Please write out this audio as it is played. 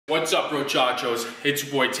What's up, Rochachos? It's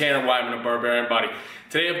your boy Tanner Wideman of BarbarianBody.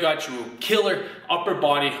 Today I've got you a killer upper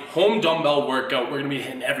body home dumbbell workout. We're gonna be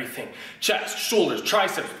hitting everything. Chest, shoulders,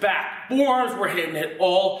 triceps, back, forearms, we're hitting it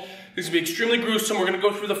all. This is gonna be extremely gruesome. We're gonna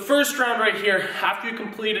go through the first round right here. After you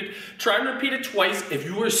complete it, try and repeat it twice. If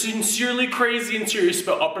you are sincerely crazy and serious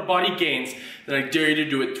about upper body gains, then I dare you to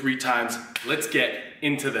do it 3 times. Let's get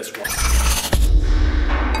into this one.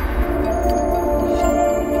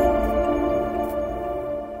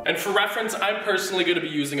 And for reference, I'm personally going to be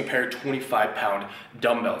using a pair of 25-pound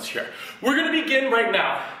dumbbells here. We're going to begin right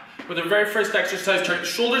now with our very first exercise. Turn your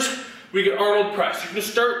shoulders, we get Arnold press. You're going to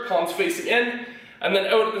start, palms facing in, and then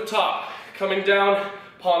out at the top. Coming down,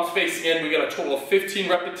 palms facing in. We got a total of 15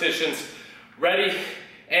 repetitions. Ready,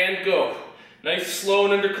 and go. Nice, slow,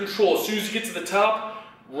 and under control. As soon as you get to the top,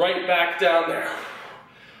 right back down there.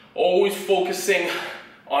 Always focusing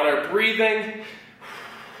on our breathing.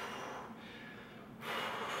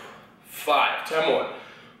 5, 10 more.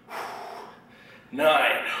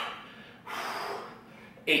 9,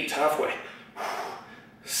 8, halfway.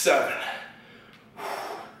 7,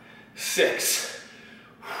 6,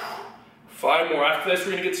 5 more. After this,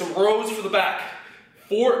 we're gonna get some rows for the back.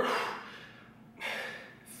 4,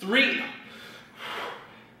 3,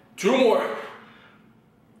 2 more.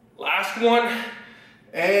 Last one,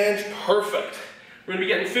 and perfect. We're gonna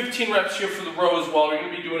be getting 15 reps here for the rows while we're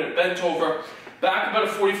gonna be doing it bent over. Back about a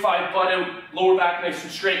 45, butt out, lower back nice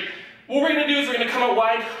and straight. What we're gonna do is we're gonna come out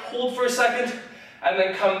wide, hold for a second, and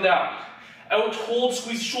then come down. Out, hold,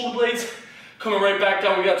 squeeze the shoulder blades, coming right back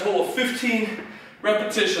down. We got a total of 15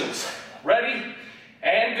 repetitions. Ready,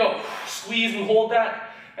 and go. Squeeze and hold that,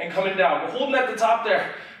 and coming down. We're holding at the top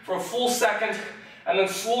there for a full second, and then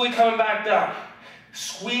slowly coming back down.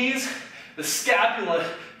 Squeeze the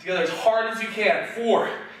scapula together as hard as you can. 4,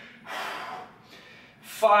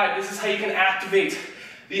 5, this is how you can activate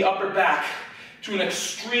the upper back to an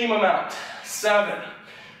extreme amount. 7,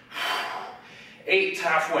 8,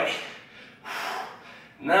 halfway.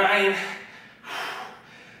 9,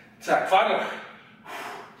 attack, 5 more.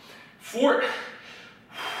 4,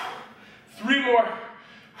 3 more.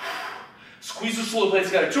 Squeeze the shoulder blades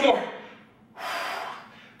together, 2 more.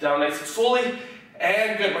 Down nice and slowly,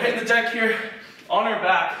 and good. We're hitting the deck here on our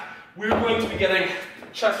back. We're going to be getting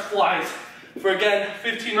chest flies for, again,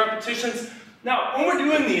 15 repetitions. Now, when we're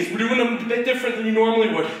doing these, we're doing them a bit different than you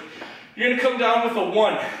normally would. You're gonna come down with a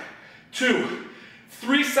 1, 2,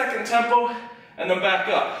 3 second tempo, and then back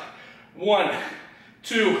up. 1,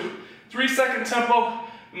 2, 3 second tempo,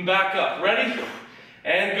 and back up. Ready?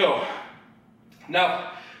 And go.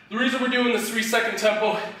 Now, the reason we're doing this 3 second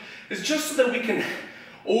tempo is just so that we can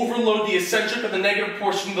overload the eccentric or the negative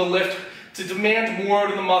portion of the lift to demand more out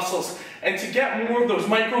of the muscles and to get more of those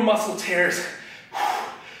micro muscle tears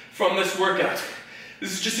from this workout.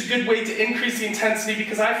 This is just a good way to increase the intensity,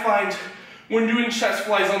 because I find when doing chest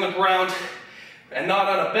flies on the ground and not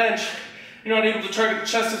on a bench, you're not able to target the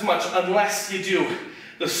chest as much unless you do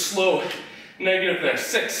the slow negative there.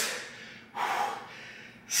 6,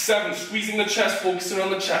 7, squeezing the chest, focusing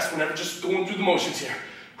on the chest. We're never just going through the motions here.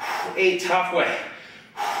 8, halfway.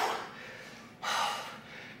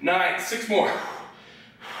 9, 6 more.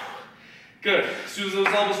 Good. As soon as those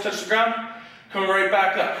elbows touch the ground, coming right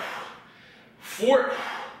back up. 4,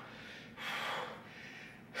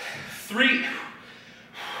 3,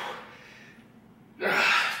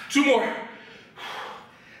 2 more.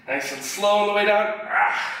 Nice and slow on the way down.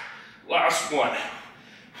 Last one.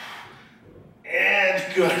 And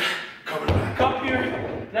good. Coming back up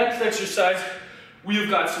here. Next exercise, we've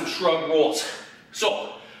got some shrug rolls.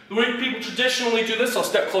 So, the way people traditionally do this, I'll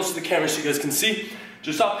step close to the camera so you guys can see.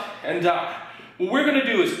 Just up and down. What we're gonna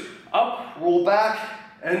do is up, roll back,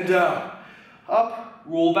 and down. Up,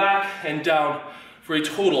 roll back, and down for a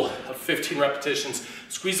total of 15 repetitions.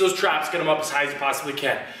 Squeeze those traps, get them up as high as you possibly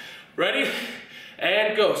can. Ready?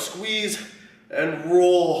 And go. Squeeze and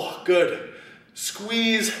roll. Good.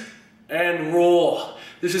 Squeeze and roll.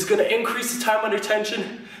 This is gonna increase the time under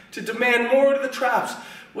tension to demand more out of the traps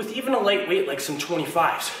with even a light weight like some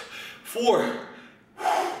 25s. 4,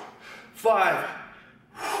 5,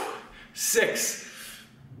 6.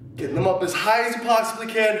 Getting them up as high as you possibly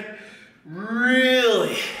can.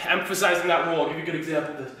 Really emphasizing that roll. I'll give you a good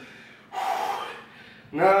example of this.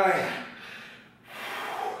 9,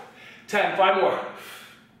 10, 5 more.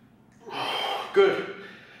 Good.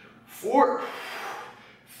 4,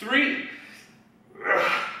 3,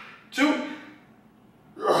 2,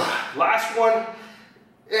 last one,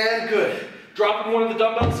 and good. Dropping one of the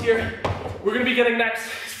dumbbells here. We're gonna be getting next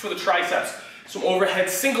for the triceps. Some overhead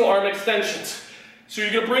single arm extensions. So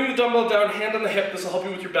you're gonna bring the dumbbell down, hand on the hip. This will help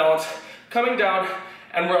you with your balance. Coming down,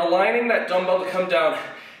 and we're aligning that dumbbell to come down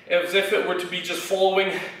as if it were to be just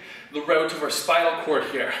following the route of our spinal cord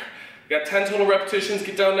here. We got 10 total repetitions,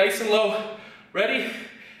 get down nice and low. Ready?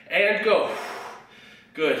 And go.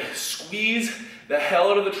 Good. Squeeze the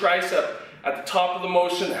hell out of the tricep at the top of the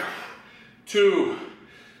motion there. 2,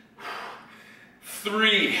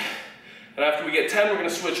 3, and after we get 10, we're going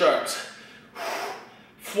to switch arms.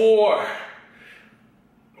 4,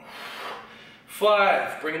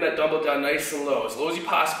 5, bringing that dumbbell down nice and low as you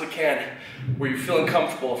possibly can, where you're feeling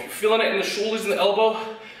comfortable. If you're feeling it in the shoulders and the elbow,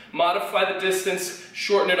 modify the distance,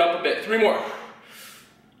 shorten it up a bit. 3 more.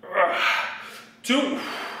 2.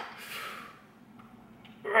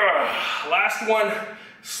 Last one.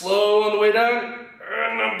 Slow on the way down,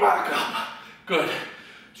 and then back up. Good.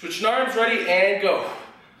 Switching arms, ready, and go.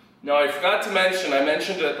 Now I forgot to mention, I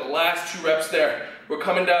mentioned at the last 2 reps there, we're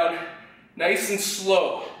coming down nice and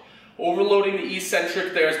slow, overloading the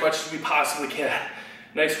eccentric there as much as we possibly can.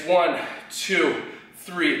 Nice, 1, 2,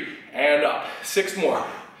 3, and up. 6 more.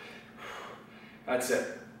 That's it.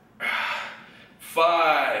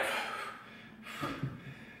 5,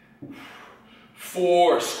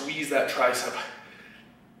 4, squeeze that tricep.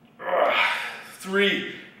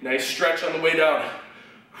 3, nice stretch on the way down.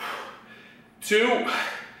 2,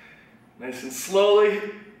 nice and slowly.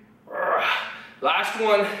 Last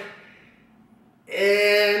one,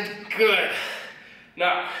 and good.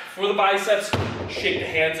 Now, for the biceps, shake the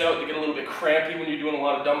hands out. They get a little bit crampy when you're doing a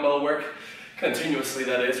lot of dumbbell work. Continuously,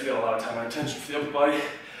 that is. We got a lot of time and attention for the upper body.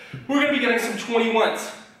 We're gonna be getting some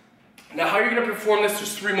 21s. Now, how you're gonna perform this,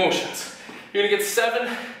 there's 3 motions. You're gonna get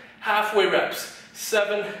 7 halfway reps,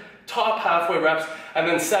 7 top halfway reps, and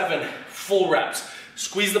then 7 full reps.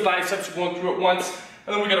 Squeeze the biceps, we're going through it once,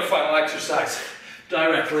 and then we got a final exercise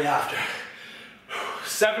directly after.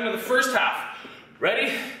 7 to the first half.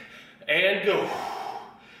 Ready? And go.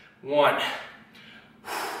 1,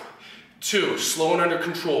 2, slow and under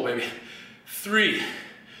control, baby. 3,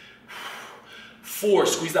 4,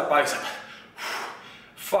 squeeze that bicep.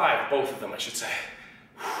 5, both of them, I should say.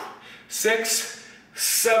 6,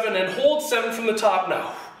 7, and hold 7 from the top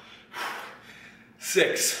now.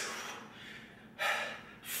 6,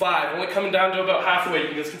 5, only coming down to about halfway,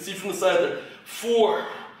 you guys can see from the side there. 4,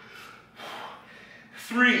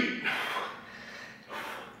 3,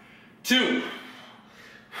 2,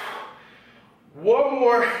 1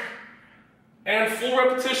 more, and full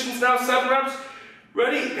repetitions now, 7 reps.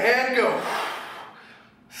 Ready, and go.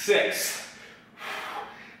 6,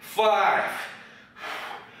 5,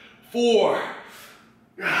 4,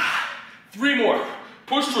 3 more.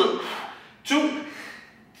 Push through it. 2,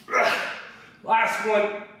 last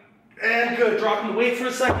one, and good. Dropping the weight for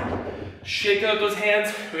a second. Shake out those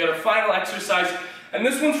hands. We got our final exercise, and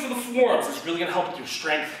this one's for the forearms. It's really gonna help with your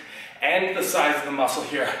strength and the size of the muscle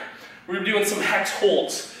here. We're gonna be doing some hex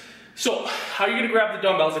holds. So, how are you gonna grab the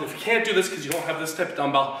dumbbells? And if you can't do this because you don't have this type of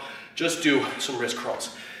dumbbell, just do some wrist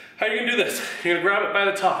curls. How are you gonna do this? You're gonna grab it by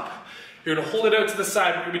the top. You're gonna hold it out to the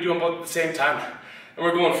side. We're gonna be doing both at the same time. And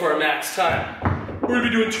we're going for a max time. We're gonna be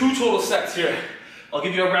doing 2 total sets here. I'll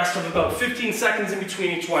give you a rest of about 15 seconds in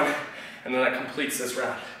between each one, and then that completes this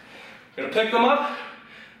round. We're gonna pick them up,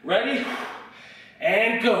 ready,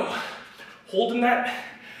 and go. Holding that,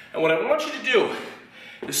 and what I want you to do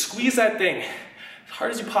is squeeze that thing as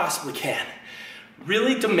hard as you possibly can.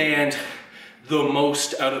 Really demand the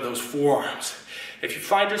most out of those forearms. If you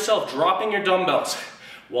find yourself dropping your dumbbells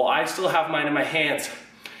while I still have mine in my hands,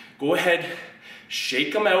 go ahead,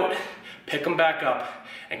 shake them out, pick them back up,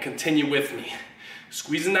 and continue with me.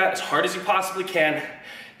 Squeezing that as hard as you possibly can.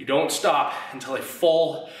 You don't stop until they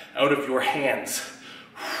fall out of your hands.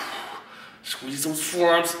 Squeeze those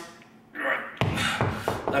forearms.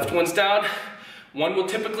 Left one's down. One will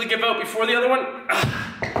typically give out before the other one.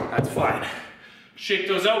 That's fine. Shake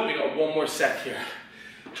those out. We got 1 more set here.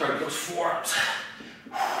 Target those forearms.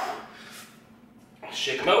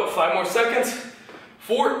 Shake them out. 5 more seconds.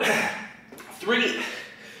 4, 3,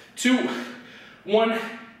 2, 1.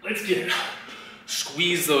 Let's get it.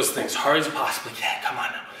 Squeeze those things hard as you possibly can. Come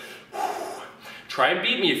on now. Try and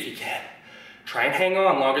beat me if you can. Try and hang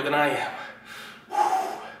on longer than I am.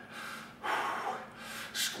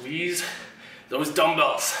 Squeeze those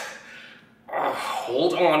dumbbells.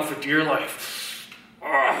 Hold on for dear life.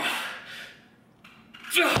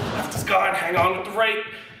 Left is gone. Hang on with the right.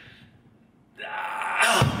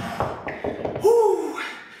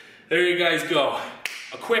 There you guys go.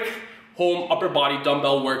 A quick home upper body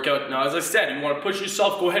dumbbell workout. Now, as I said, you want to push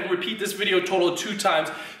yourself, go ahead and repeat this video a total of 2 times.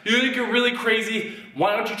 You think you're really crazy,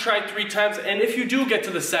 why don't you try 3 times? And if you do get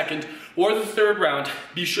to the 2nd or the 3rd round,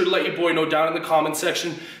 be sure to let your boy know down in the comments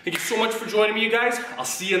section. Thank you so much for joining me, you guys. I'll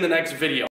see you in the next video.